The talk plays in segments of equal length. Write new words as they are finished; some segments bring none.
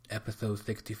episode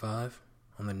 65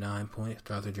 on the 9 Point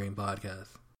Start a Dream podcast.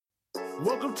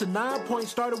 Welcome to 9 Point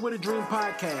Started with a Dream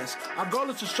podcast. Our goal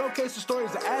is to showcase the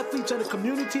stories of athletes and the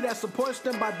community that supports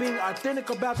them by being authentic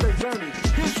about their journey.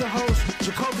 Here's your host,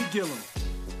 Jacolby, Gilliam.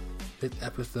 This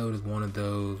episode is one of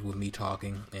those with me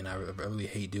talking, and I really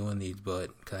hate doing these,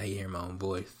 because I hate hearing my own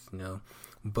voice,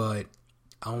 But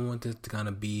I want this to kind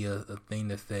of be a thing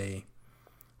to say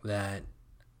that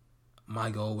my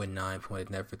goal with 9 Point is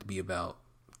never to be about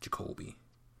Jacolby.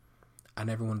 I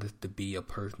never want this to be a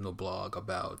personal blog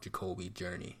about Jacolby's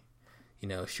journey.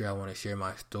 Sure, I want to share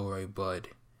my story, but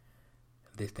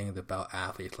this thing is about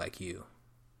athletes like you.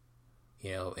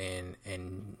 And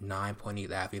 9 Point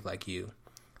needs athletes like you.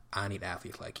 I need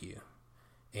athletes like you.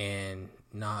 And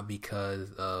not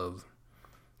because of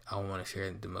I want to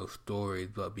share the most stories,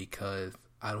 but because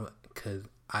I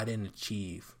didn't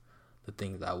achieve the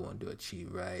things I wanted to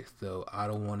achieve, right? So I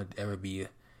don't want to ever be an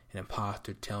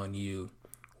imposter telling you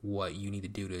what you need to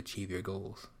do to achieve your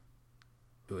goals,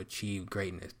 to achieve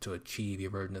greatness, to achieve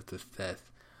your version of success.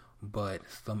 But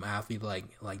some athletes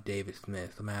like David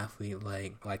Smith, some athletes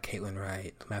like Caitlin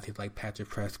Wright, some athletes like Patrick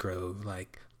Pressgrove,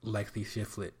 like Lexi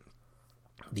Shiflett,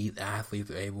 these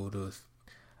athletes are able to,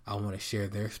 I want to share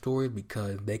their stories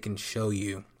because they can show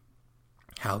you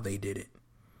how they did it.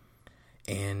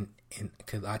 And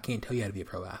because I can't tell you how to be a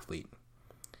pro athlete.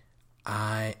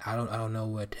 I don't know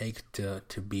what it takes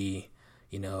to be,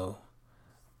 a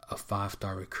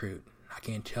 5-star recruit. I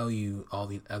can't tell you all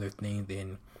these other things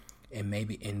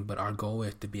but our goal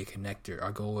is to be a connector.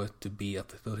 Our goal is to be a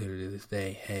facilitator to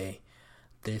say, hey,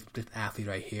 this athlete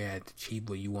right here has achieved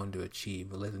what you wanted to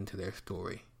achieve. Listen to their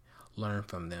story. Learn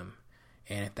from them.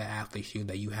 And if that athlete shows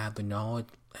that you have the knowledge,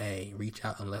 hey, reach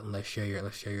out and let's share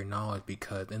your knowledge,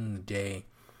 because at the end of the day,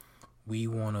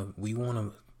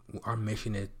 our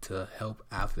mission is to help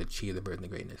athletes achieve their version of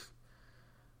greatness.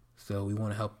 So we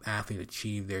want to help athletes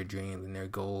achieve their dreams and their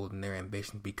goals and their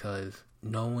ambitions, because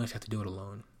no one should have to do it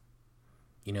alone.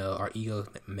 Our egos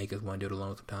make us want to do it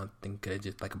alone sometimes, think it's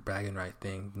just like a bragging right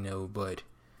thing, but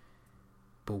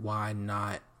why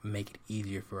not make it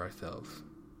easier for ourselves?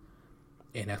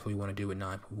 And that's what we want to do with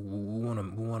 9. We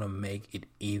want to make it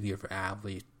easier for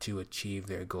athletes to achieve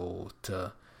their goals,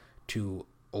 to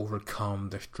overcome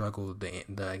the struggles, the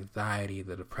anxiety,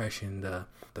 the depression, the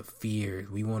fears.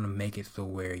 We want to make it so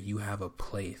where you have a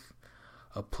place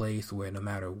where no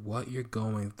matter what you're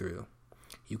going through,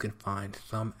 you can find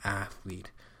some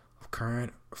athlete of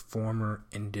current, former,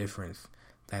 indifference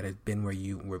that has been where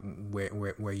you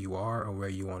are or where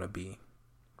you want to be.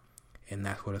 And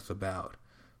that's what it's about.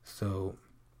 So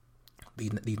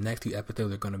these next 2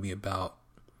 episodes are going to be about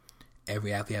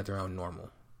every athlete has their own normal.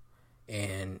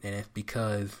 And it's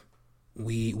because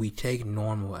we take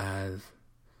normal as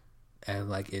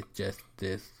like it's just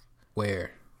this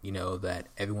square, that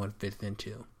everyone fits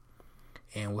into.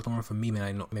 And what's normal for me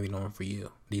may not be normal for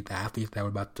you. These athletes that we're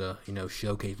about to,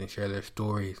 showcase and share their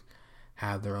stories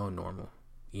have their own normal.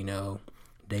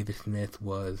 David Smith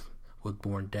was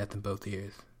born deaf in both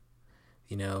ears.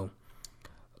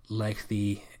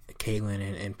 Lexi,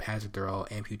 Caitlin, and Patrick, they're all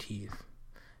amputees.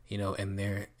 And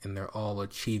they're all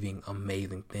achieving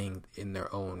amazing things in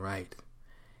their own right.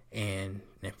 And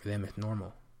for them it's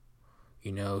normal.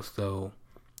 So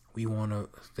we want to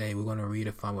say we're going to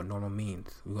redefine what normal means.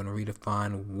 We're going to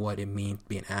redefine what it means to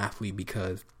be an athlete,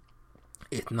 because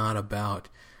it's not about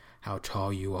how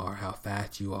tall you are, how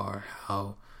fast you are,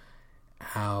 how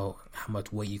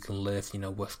much weight you can lift,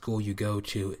 what school you go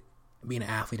to. Being an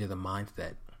athlete is a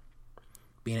mindset.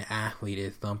 Being an athlete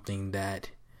is something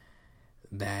that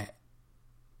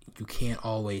you can't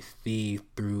always see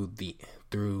through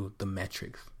the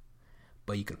metrics,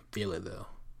 but you can feel it though.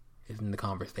 It's in the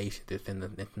conversation, it's in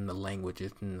the language,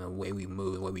 it's in the way we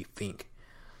move, the way we think.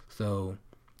 So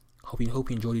hope you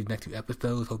enjoy these next 2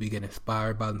 episodes. Hope you get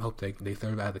inspired by them. Hope they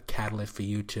serve as a catalyst for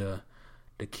you to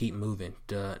keep moving,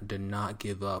 to not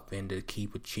give up, and to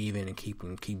keep achieving and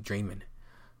keep dreaming.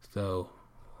 So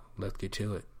let's get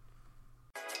to it.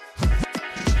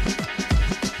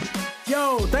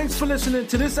 Yo, thanks for listening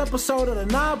to this episode of the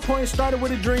 9 Point Started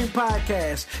with a Dream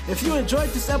podcast. If you enjoyed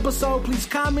this episode, please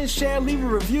comment, share, leave a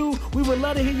review. We would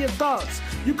love to hear your thoughts.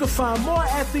 You can find more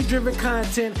athlete-driven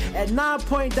content at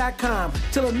 9point.com.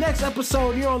 Till the next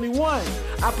episode, you're only one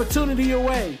opportunity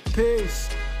away. Peace.